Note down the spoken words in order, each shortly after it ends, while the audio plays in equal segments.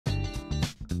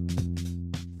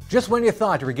Just when you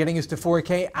thought you were getting used to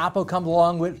 4K, Apple comes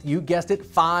along with, you guessed it,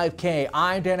 5K.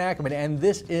 I'm Dan Ackerman, and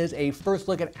this is a first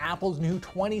look at Apple's new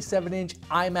 27-inch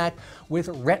iMac with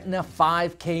Retina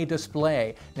 5K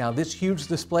display. Now, this huge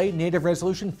display, native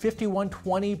resolution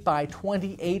 5120 by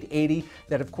 2880.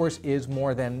 That, of course, is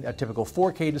more than a typical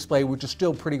 4K display, which is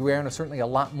still pretty rare and certainly a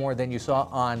lot more than you saw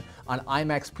on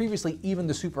iMacs previously. Even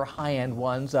the super high-end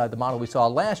ones, the model we saw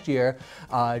last year,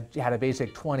 had a basic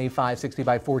 2560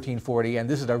 by 1440, and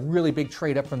this is a really big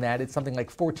trade up from that. It's something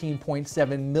like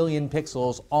 14.7 million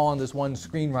pixels all on this one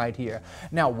screen right here.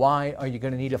 Now, why are you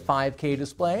going to need a 5K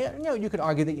display? You know, you could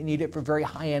argue that you need it for very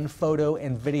high-end photo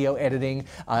and video editing.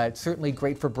 It's certainly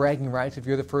great for bragging rights if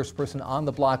you're the first person on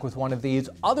the block with one of these.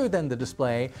 Other than the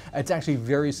display, it's actually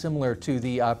very similar to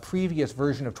the previous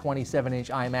version of 27-inch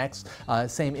iMacs.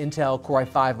 Same Intel Core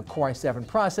i5 and Core i7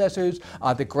 processors.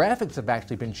 The graphics have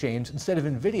actually been changed. Instead of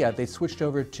NVIDIA, they switched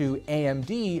over to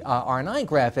AMD R9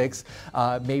 graphics.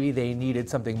 Maybe they needed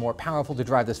something more powerful to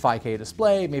drive this 5K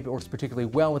display. Maybe it works particularly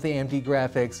well with AMD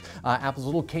graphics. Apple's a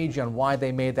little cagey on why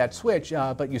they made that switch,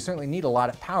 but you certainly need a lot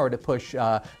of power to push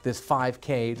this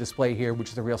 5K display here,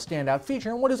 which is a real standout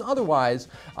feature, and what is otherwise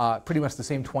pretty much the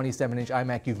same 27-inch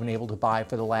iMac you've been able to buy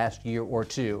for the last year or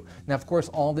two. Now, of course,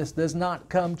 all this does not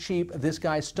come cheap. This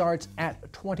guy starts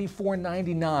at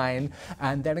 $2499,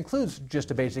 and that includes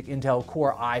just a basic Intel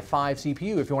Core i5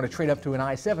 CPU. If you want to trade up to an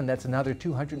i7, that's another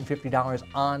 $250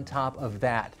 on top of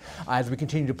that. As we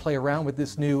continue to play around with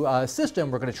this new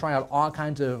system, we're going to try out all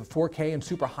kinds of 4K and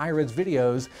super high-res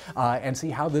videos and see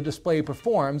how the display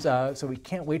performs, so we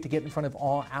can't wait to get in front of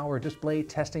all our display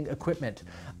testing equipment.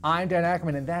 I'm Dan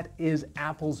Ackerman, and that is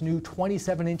Apple's new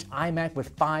 27-inch iMac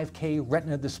with 5K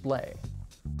Retina display.